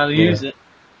doesn't know how to use it.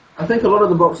 I think a lot of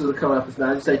the boxers are coming up as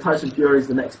now. As you say, Tyson Fury is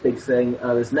the next big thing.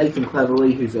 There's Nathan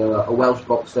Cleverly, who's a Welsh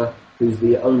boxer, who's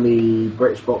the only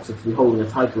British boxer to be holding a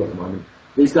title at the moment.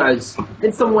 These guys,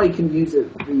 in some way, can use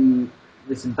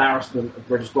this embarrassment of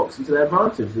British boxing to their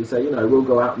advantage. They say, we'll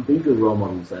go out and be good role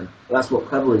models then. But that's what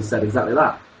Cleverly said, exactly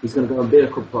that. He's going to go and be a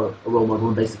role model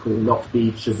and basically not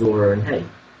be Chisora and Hay.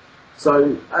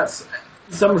 So that's,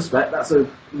 in some respect, that's a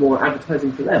more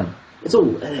advertising for them. It's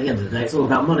all, at the end of the day, it's all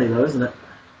about money though, isn't it?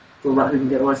 It's all about who can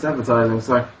get the most advertising,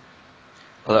 so...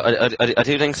 Well, I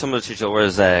do think some of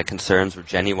Chisora's concerns were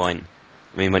genuine.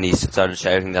 I mean, when he started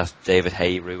shouting that David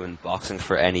Hay ruined boxing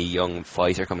for any young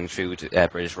fighter coming through to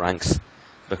British ranks,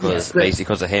 basically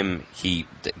because of him,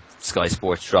 Sky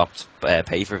Sports dropped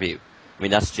pay-per-view. I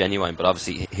mean, that's genuine, but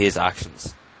obviously his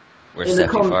actions were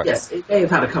set too far. Yes, it may have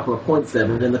had a couple of points there,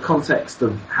 but in the context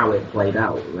of how it played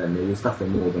out, then it was nothing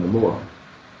more than a moron.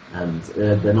 And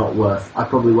they're not worth... I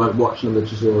probably won't watch another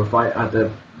Chisora fight. I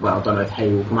don't know if Hay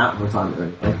will come out for retirement or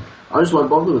anything. I just won't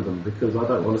bother with them because I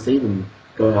don't want to see them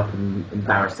going up and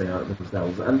embarrassing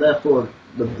themselves, and therefore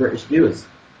the British viewers.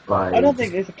 I don't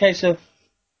think it's a case of...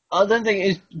 I don't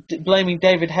think it's blaming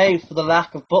David Hay for the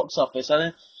lack of box office. I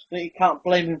don't think you can't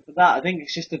blame him for that. I think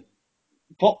it's just that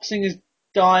boxing is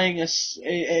dying a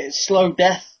slow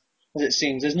death, as it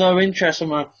seems. There's no interest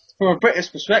from a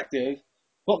British perspective.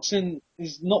 Boxing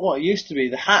is not what it used to be.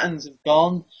 The Hattons have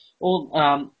gone.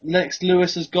 Lennox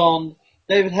Lewis has gone.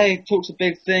 David Hay talks a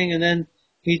big thing, and then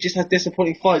he just had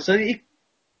disappointing fights. So he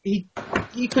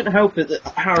couldn't help it that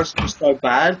Harrison was so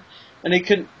bad, and he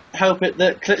couldn't help it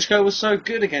that Klitschko was so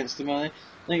good against him. I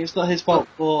think it's not his fault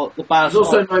for the bad.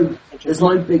 There's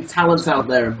no big talents out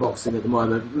there in boxing at the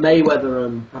moment. Mayweather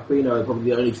and Pacquiao are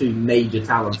probably the only two major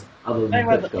talents other than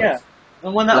Klitschko. Yeah.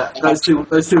 And when those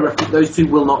two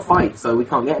will not fight, so we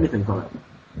can't get anything from it.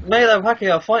 Mayweather and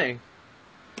Pacquiao are fighting.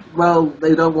 Well,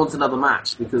 they don't want another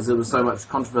match because there was so much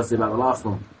controversy about the last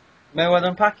one. Mayweather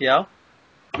and Pacquiao?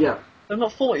 Yeah. They've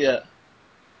not fought yet.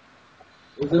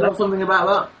 Is there not something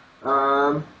about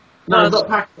that? No, it's not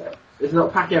Pacquiao. It's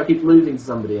not Pacquiao keeps losing to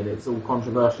somebody and it's all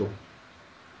controversial.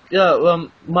 Yeah,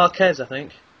 Marquez, I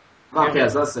think.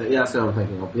 Marquez, that's it. Yeah, that's what I'm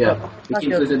thinking of. Yeah, he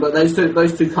keeps losing, but those two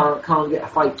can't get a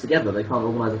fight together. They can't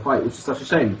organise a fight, which is such a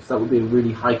shame because that would be a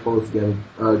really high quality game,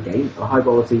 a high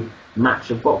quality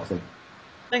match of boxing.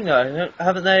 I think though,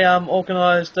 haven't they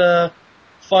organised a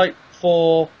fight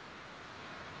for?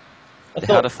 They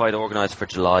had a fight organised for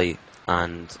July,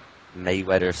 and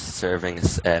Mayweather serving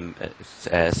his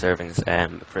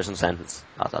prison sentence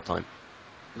at that time.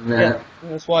 Yeah,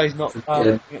 that's why he's not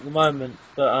at the moment.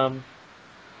 But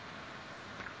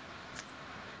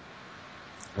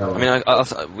I mean,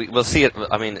 we'll see it.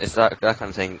 I mean, it's that kind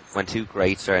of thing. When two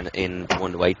greats are in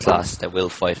one weight class, they will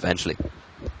fight eventually.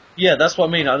 Yeah, that's what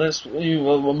I mean.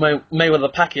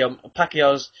 Mayweather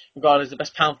Pacquiao's regarded as the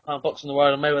best pound-for-pound boxer in the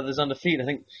world, and Mayweather's undefeated. I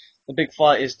think the big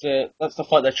fight that's the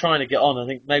fight they're trying to get on. I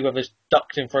think Mayweather's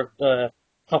ducked him for a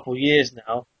couple of years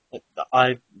now.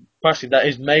 I personally, that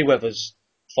is Mayweather's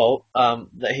fault.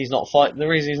 That he's not fighting. The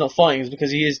reason he's not fighting is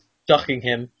because he is ducking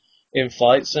him in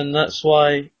fights, and that's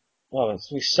why. Well,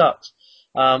 he sucks.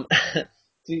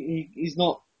 He's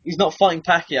not fighting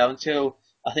Pacquiao until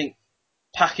I think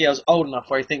Pacquiao's old enough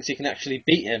where he thinks he can actually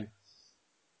beat him.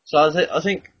 So I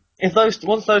think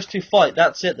once those two fight,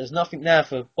 that's it. There's nothing there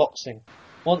for boxing.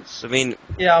 When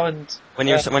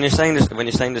you're saying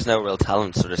there's no real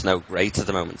talent, so there's no greats at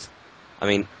the moment. I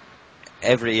mean,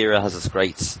 every era has its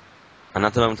greats, and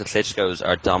at the moment the Klitschkos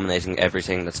are dominating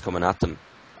everything that's coming at them.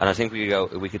 And I think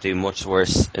we could do much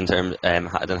worse in terms than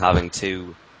having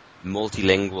two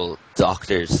multilingual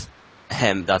doctors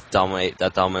that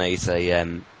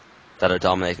are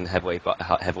dominating heavyweight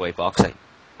boxing.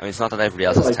 I mean, it's not that everybody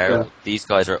else is terrible. These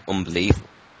guys are unbelievable.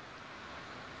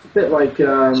 It's a bit like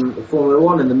Formula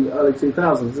 1 in the early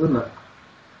 2000s, isn't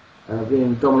it?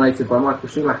 Being dominated by Michael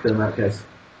Schumacher in that case.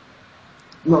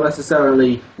 not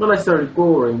necessarily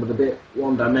boring, but a bit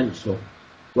one-dimensional.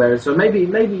 Whereas, so maybe you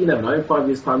never know. In 5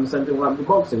 years' time, the same thing will happen with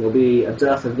boxing. There'll be a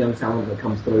dearth of young talent that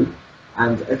comes through,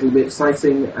 and it'll be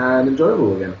exciting and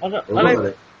enjoyable again. I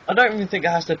don't even think it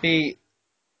has to be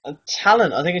a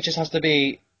talent. I think it just has to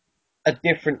be a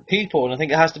different people, and I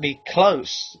think it has to be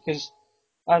close. Because,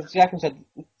 as Jackson said,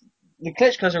 the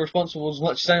Klitschko's are responsible as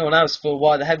much as anyone else for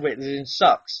why the heavyweight division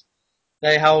sucks.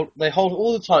 They hold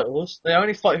all the titles. They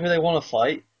only fight who they want to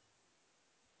fight,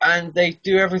 and they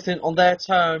do everything on their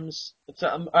terms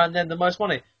to earn them the most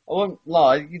money. I won't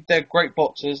lie, they're great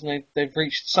boxers, and they've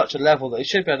reached such a level that they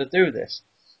should be able to do this.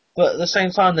 But at the same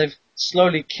time, they've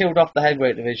slowly killed off the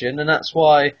heavyweight division, and that's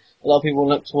why a lot of people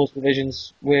look towards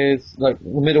divisions with, like,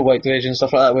 the middleweight division,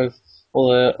 stuff like that,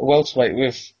 or the welterweight,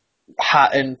 with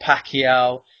Hatton,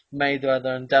 Pacquiao,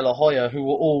 Mayweather, and De La Hoya, who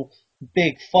were all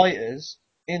big fighters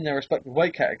in their respective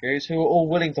weight categories, who were all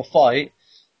willing to fight,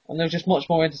 and there was just much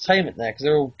more entertainment there, because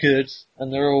they're all good,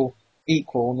 and they're all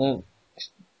equal, and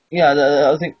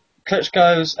I think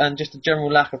Klitschko's and just a general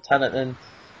lack of talent and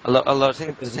The thing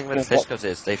about the Klitschko's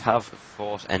is they have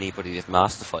fought anybody they've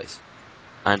mastered,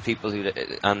 and there's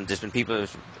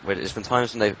been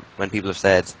times when people have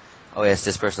said, oh yes,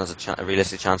 this person has a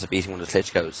realistic chance of beating one of the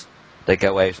Klitschko's. They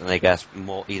go out and they get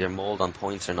either mauled on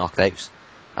points or knocked out,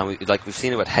 and we've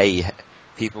seen it with Hay.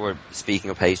 People were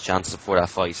speaking of Hay's chances before that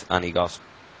fight, and he got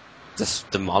just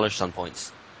demolished on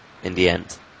points in the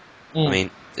end. I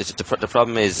mean, the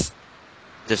problem is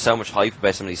there's so much hype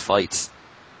about some of these fights,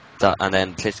 and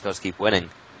then Klitschko's keep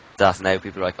winning, that now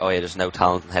people are like, oh yeah, there's no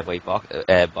talent in heavyweight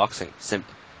boxing,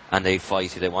 and they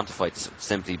fight who they want to fight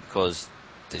simply because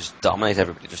they just dominate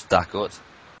everybody, just that good.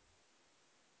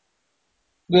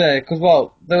 Yeah, because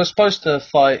they were supposed to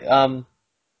fight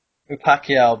with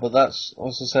Pacquiao, but that's,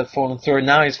 as I said, fallen through. And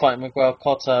now he's fighting Miguel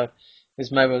Cotto,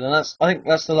 his Mayweather, and I think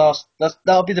that's the last.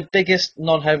 That'll be the biggest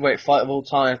non-heavyweight fight of all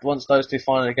time once those two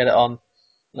finally get it on.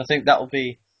 And I think that will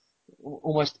be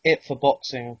almost it for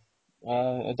boxing.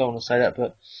 I don't want to say that,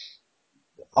 but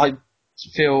I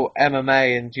feel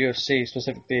MMA and UFC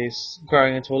specifically is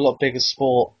growing into a lot bigger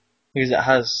sport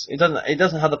because it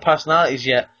doesn't have the personalities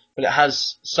yet, but it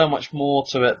has so much more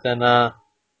to it than the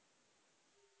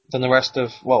rest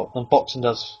of than boxing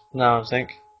does now. I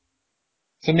think,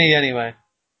 for me anyway.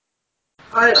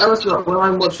 When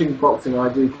I'm watching boxing, I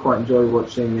do quite enjoy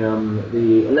watching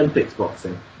the Olympics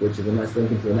boxing, which is a nice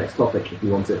link into the next topic if you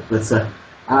want it. But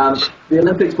the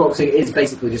Olympics boxing is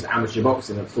basically just amateur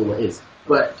boxing. That's all it is.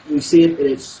 But you see it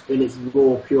in its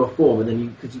raw, pure form, and then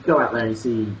because you go out there and you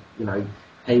see,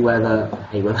 Hay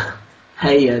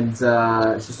and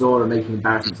Chisora making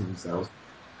embarrassments of themselves,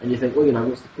 and you think, well,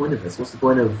 what's the point of this? What's the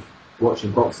point of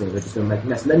watching boxing? They're just going to make a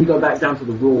mess. And then you go back down to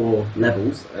the raw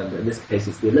levels, and in this case,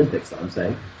 it's the Olympics that I'm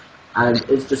saying, and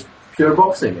it's just pure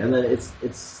boxing, and then it's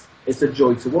a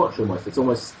joy to watch almost. It's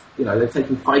almost, they're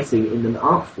taking fighting in an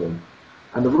art form.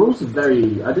 And the rules are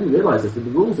I didn't realise this, but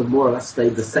the rules have more or less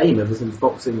stayed the same ever since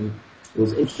boxing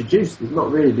was introduced. There's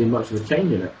not really been much of a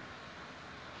change in it.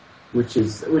 Which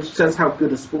says how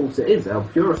good a sport it is, how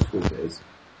pure a sport it is.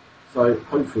 So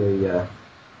hopefully, I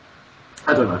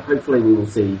don't know, hopefully we will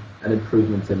see an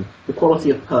improvement in the quality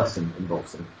of person in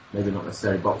boxing. Maybe not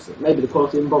necessarily boxing, maybe the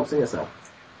quality in boxing itself.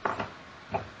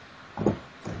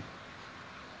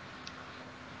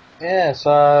 Yeah,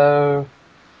 so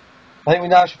I think we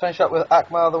now should finish up with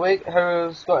Akmal of the Week.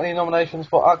 Who's got any nominations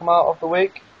for Akmal of the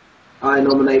Week? I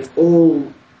nominate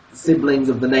all siblings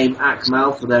of the name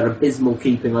Akmal for their abysmal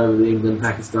keeping over the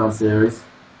England-Pakistan series.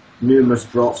 Numerous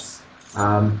drops.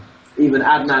 Even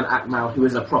Adnan Akmal, who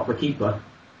is a proper keeper,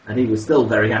 and he was still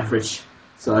very average.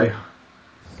 So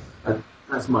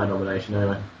that's my nomination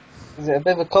anyway. Is it a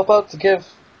bit of a cop-out to give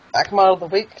Akmal of the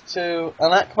Week to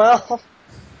an Akmal?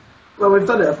 Well, we've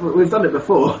done it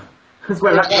before. That's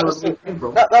where Akmal of the Week came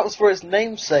from. That was for its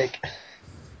namesake.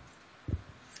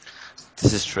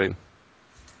 This is true.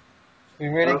 We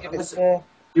really give it. If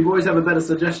you boys have a better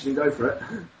suggestion, go for it.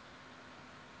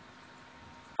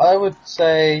 I would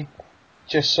say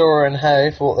Chisora and Hay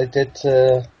for what they did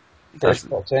to British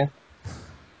boxing.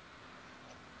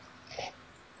 It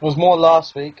was more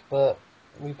last week, but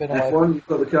we've been away. F1, you've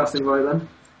got the casting right then.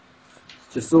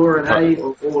 Chisora and Hay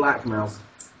or all Akmals?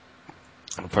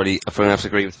 I'll probably have to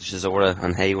agree with the Chisora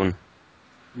and Hay one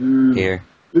here.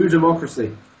 Blue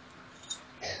democracy.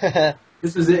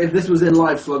 If this was in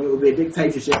live slug, it would be a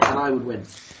dictatorship, and I would win.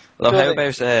 Well, how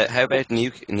about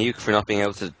Nuke for not being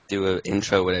able to do an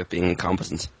intro without being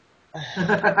incompetent?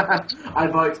 I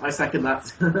vote. I second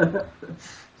that. There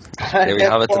we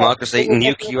have it. Democracy.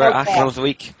 Nuke, you are Akmal of the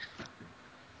Week.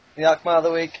 The Akmal of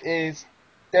the Week is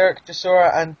Derek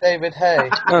Chisora and David Hay.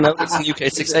 No, it's Nuke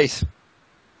 868.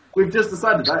 We've just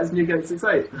decided that it's Newgate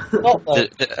 68. Not though.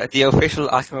 The official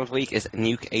Acme of the week is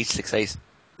Nuke 868.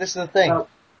 This is the thing.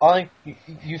 Well,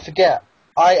 You forget.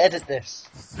 I edit this.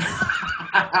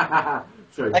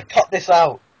 True. I cut this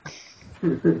out.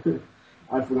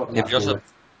 I've forgotten If that. you're just a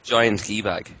giant key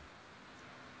bag.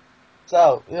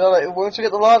 So, like, once we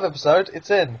get the live episode, it's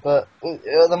in. But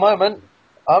at the moment,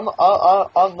 I'm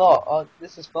not.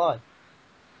 This is fine.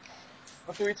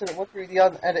 Once we read the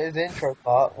unedited intro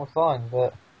part, we're fine.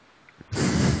 But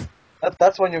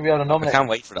that's when you'll be able to I nominate. can't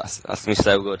wait for that. That's going to be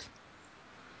so good.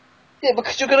 Yeah,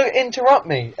 because you're going to interrupt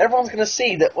me. Everyone's going to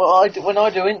see that when I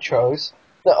do intros,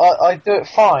 that I do it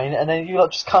fine, and then you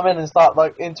lot just come in and start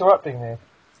like interrupting me.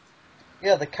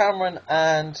 Yeah, the Cameron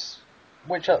and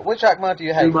which Akma do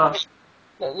you hate? Too much.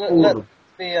 All of them.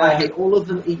 I hate all of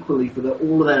them equally for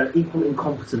all of their equal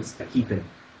incompetence at keeping.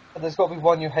 But there's got to be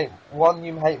one you hate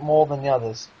more than the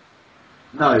others.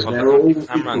 No, Well, they're all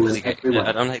Cameron, equal in every way.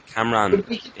 I don't hate Cameron in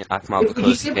Akmal If we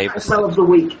because can he give gave us. Akmal of the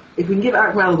week, if we can give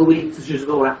Akmal of the week to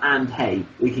Chisora and Hay,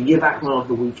 we can give Akmal of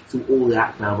the week to all the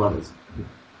Akmal brothers.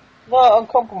 No, I'm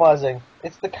compromising.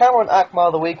 It's the Cameron Akma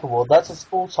of the Week award. That's its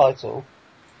full title.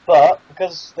 But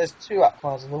because there's two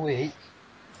Akmas of the week,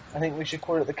 I think we should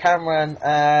call it the Cameron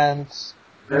and.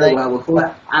 Very well, we'll call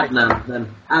it Adnan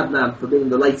then. Adnan for being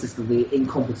the latest of the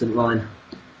incompetent line.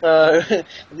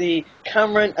 The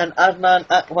Cameron and Adnan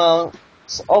Akmal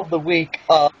of the week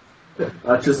are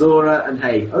Chisora and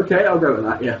Hay. Okay, I'll go with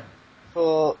that, yeah.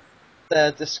 for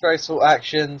their disgraceful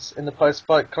actions in the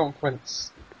post-fight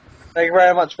conference. Thank you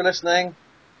very much for listening.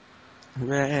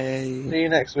 Hooray! See you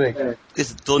next week. Yeah.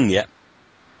 It's done yet.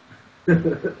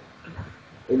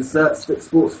 Insert Stick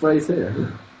Sports phrase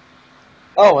here.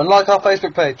 Oh, and like our Facebook page.